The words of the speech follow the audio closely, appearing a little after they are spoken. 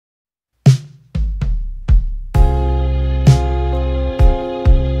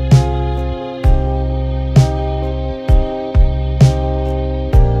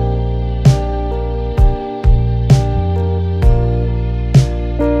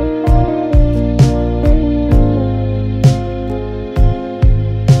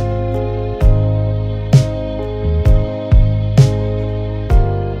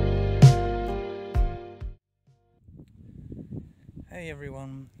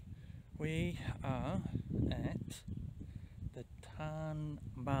everyone, we are at the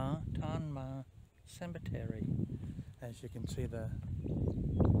Tarnma Cemetery. As you can see the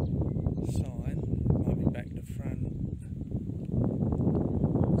sign, might be back to front,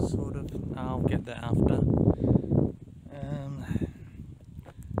 sort of. I'll get that after.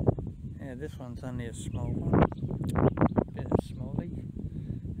 Yeah, this one's only a small one, a bit of smallie,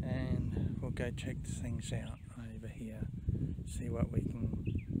 and we'll go check things out over here, see what we can find.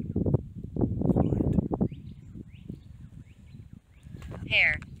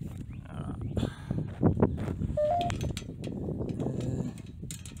 Hair.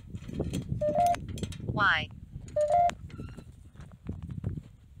 Why?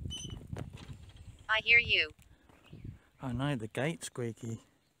 I hear you. I know the gate's squeaky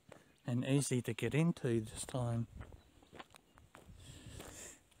and easy to get into this time.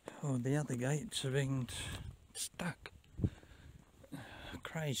 Oh, the other gates are being stuck.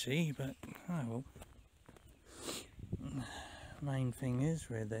 Crazy, but oh well. Main thing is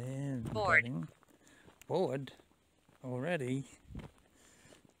we're there. Bored. Bored already.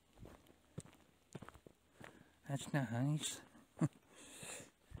 That's nice.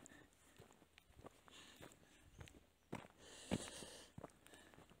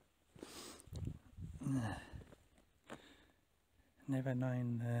 Never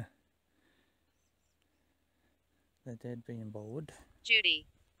known the dead being bored. Judy.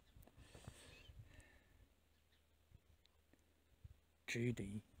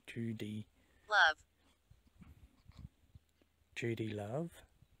 Judy. Love. Judy Love?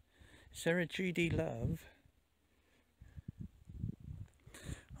 Is there a Judy Love?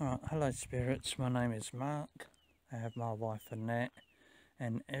 Alright, hello spirits, my name is Mark. I have my wife Annette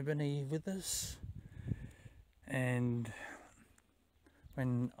and Ebony with us. And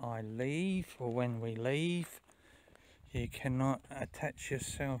when I leave, or when we leave, you cannot attach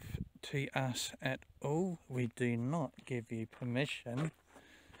yourself to us at all. We do not give you permission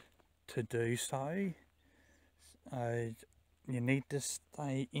to do so. You need to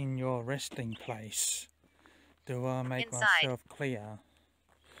stay in your resting place. Do I make myself clear?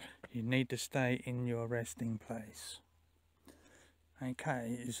 You need to stay in your resting place.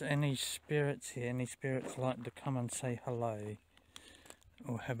 Okay, is any spirits here? Any spirits like to come and say hello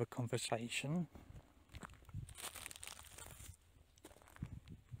or have a conversation?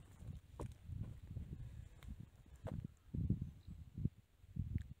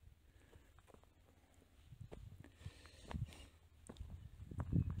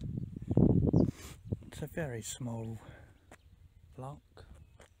 It's a very small block.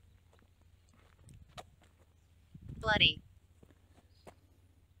 Bloody.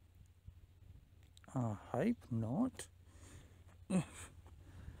 I hope not.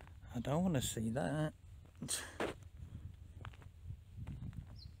 I don't want to see that.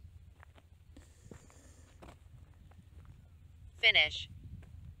 Finish.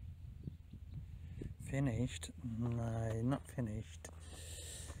 Finished? No, not finished.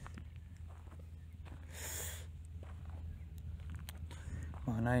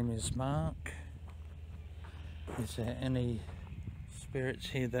 My name is Mark. Is there any spirits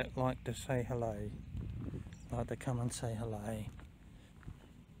here that like to say hello? Like to come and say hello?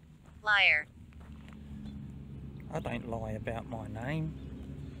 Liar. I don't lie about my name.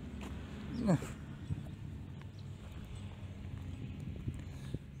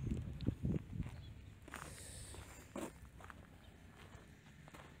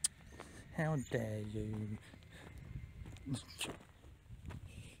 How dare you?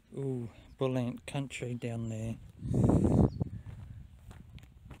 Ooh, brilliant country down there.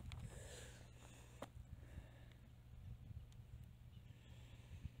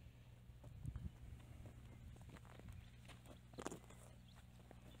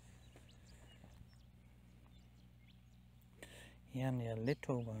 Yeah, only a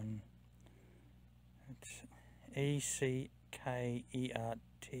little one. It's E-C-K-E-R-T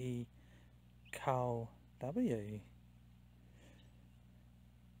Carl W.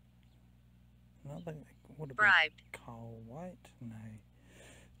 Another, would it Bribed. be Carl White? No.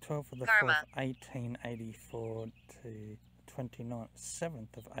 12th of the Karma. 4th, 1884 to 29th,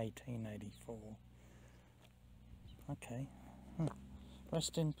 7th of 1884. Okay.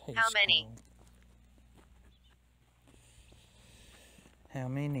 Rest in peace. How many? Carl. How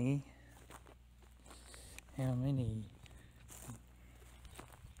many? How many?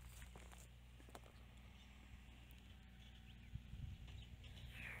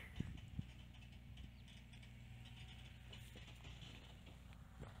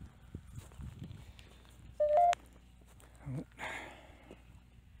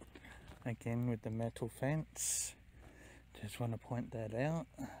 Again with the metal fence. Just want to point that out.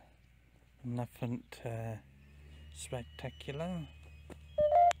 Nothing spectacular.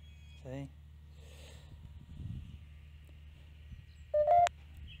 See?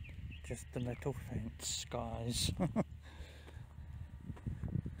 Just the metal fence, guys.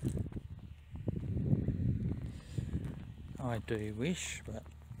 I do wish, but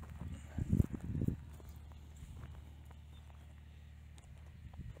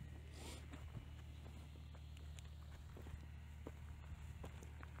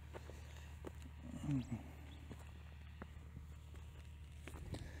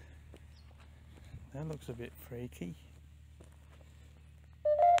that looks a bit freaky.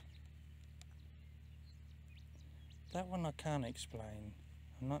 That one I can't explain.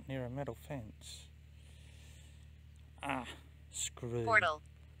 I'm not near a metal fence. Ah, screw. Portal.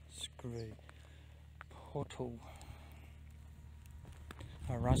 Screw. Portal.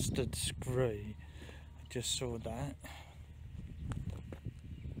 A rusted screw. I just saw that.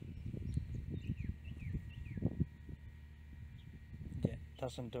 Yeah,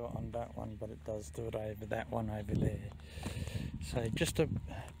 doesn't do it on that one, but it does do it over that one over there. So just a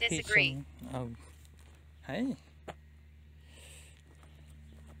Disagree. piece of, hey.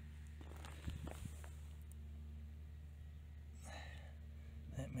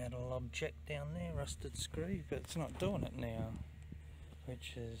 That metal object down there, rusted screw, but it's not doing it now,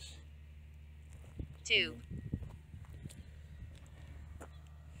 which is 2.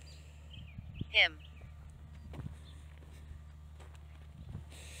 Him.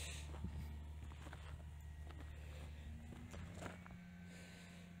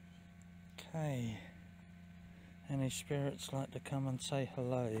 okay. Any spirits like to come and say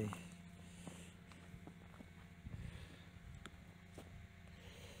hello?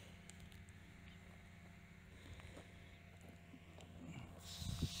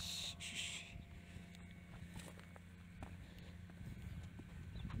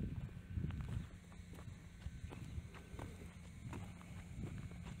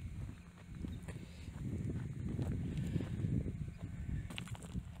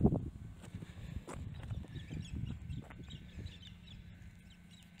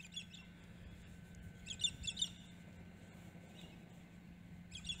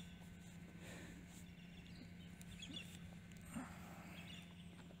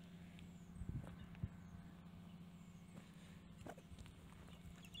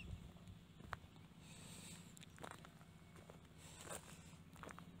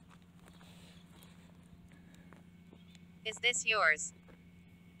 Is this yours?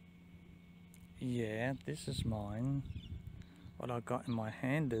 Yeah, this is mine. What I got in my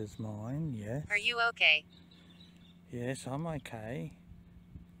hand is mine, yes. Are you okay? Yes, I'm okay.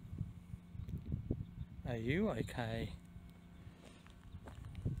 Are you okay?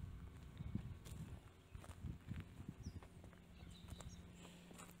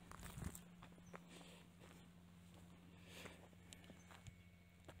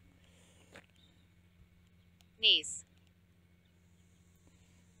 Niece.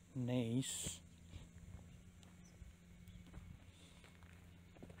 Niece.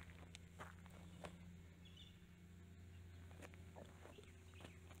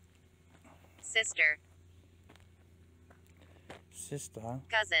 Sister. Sister.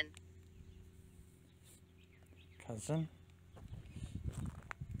 Cousin. Cousin.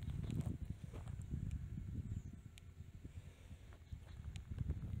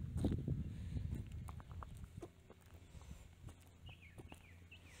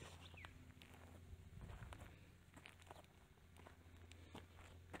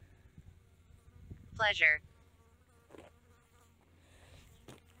 Pleasure.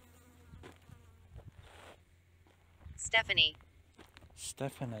 Stephanie.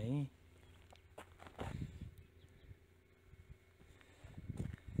 Stephanie.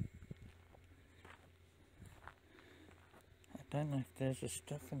 I don't know if there's a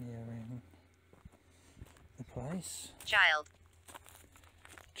Stephanie around the place. Child.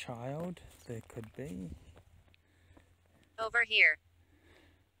 Child, there could be. Over here.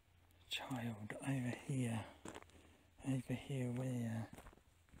 Child, over here. Over here where?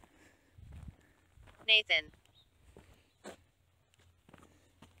 Nathan.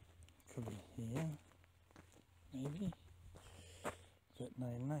 Could be here. Maybe. But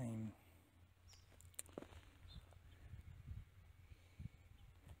no name.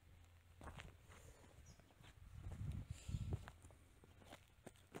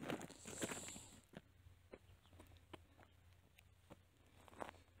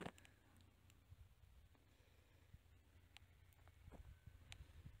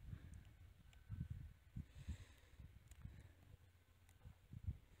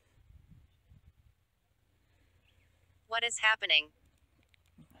 What is happening?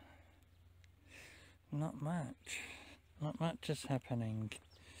 Not much. Not much is happening.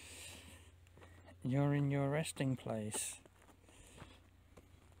 You're in your resting place.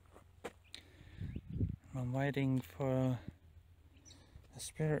 I'm waiting for a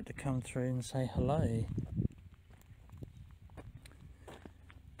spirit to come through and say hello.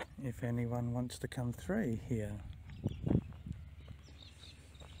 If anyone wants to come through here.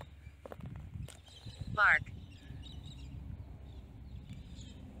 Mark.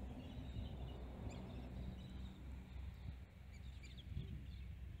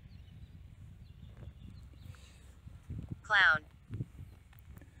 Clown.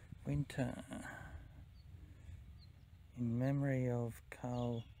 Winter. In memory of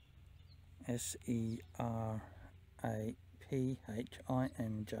Carl Seraphin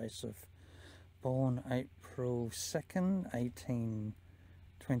Joseph, born April 2nd,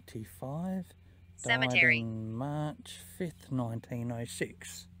 1825, Cemetery. died in March 5th,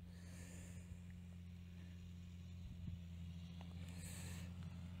 1906.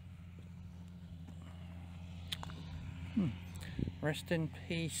 Rest in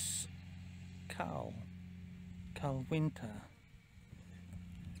peace, Carl Winter.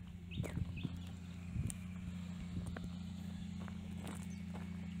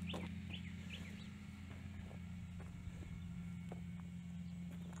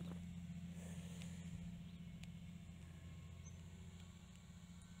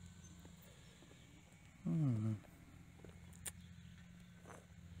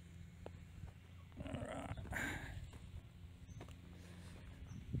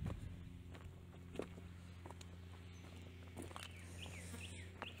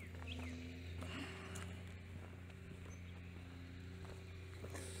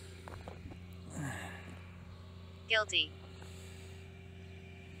 Guilty.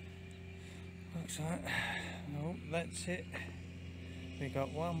 Looks like, nope, that's it. We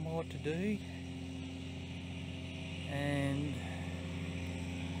got one more to do, and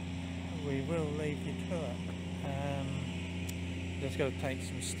we will leave you to it. Just got to take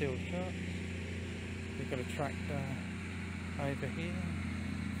some still shots. We've got a tractor over here,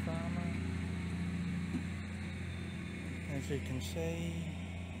 farmer. As you can see,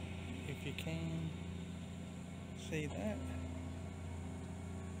 if you can see that.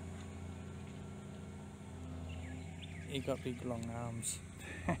 He got big long arms.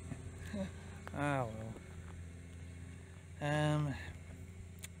 Ah well.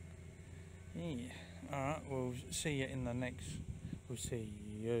 Yeah. Alright, we'll see you in the next. We'll see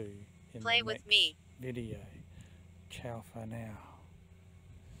you in Play the with next me. video. Ciao for now.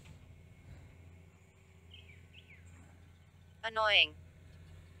 Annoying.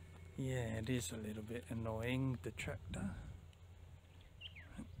 Yeah, it is a little bit annoying, the tractor.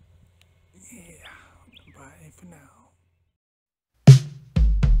 Yeah. Bye for now.